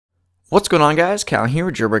What's going on, guys? Cal here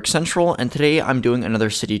with Jailbreak Central, and today I'm doing another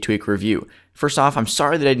cydia tweak review. First off, I'm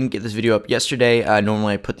sorry that I didn't get this video up yesterday.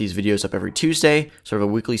 Normally I put these videos up every Tuesday, sort of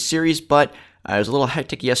a weekly series, but it was a little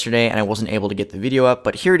hectic yesterday and I wasn't able to get the video up,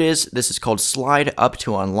 but here it is. This is called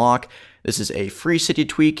SlideUP2Unlock. This is a free cydia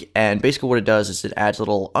tweak, and basically what it does is it adds a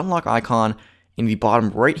little unlock icon in the bottom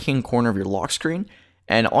right-hand corner of your lock screen,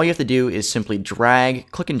 and all you have to do is simply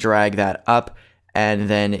click and drag that up, and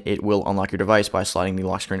then it will unlock your device by sliding the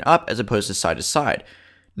lock screen up as opposed to side to side.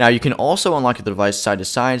 Now you can also unlock the device side to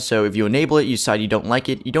side, so if you enable it, you decide you don't like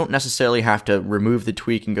it, you don't necessarily have to remove the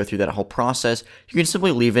tweak and go through that whole process. You can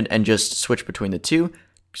simply leave it and just switch between the two.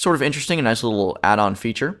 Sort of interesting, a nice little add-on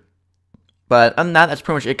feature. But other than that, that's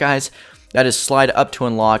pretty much it, guys. That is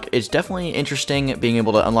SlideUP2Unlock. It's definitely interesting being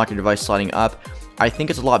able to unlock your device sliding up. I think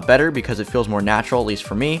it's a lot better because it feels more natural, at least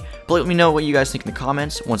for me. But let me know what you guys think in the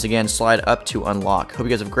comments. Once again, SlideUP2Unlock. Hope you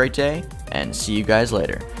guys have a great day, and see you guys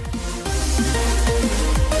later.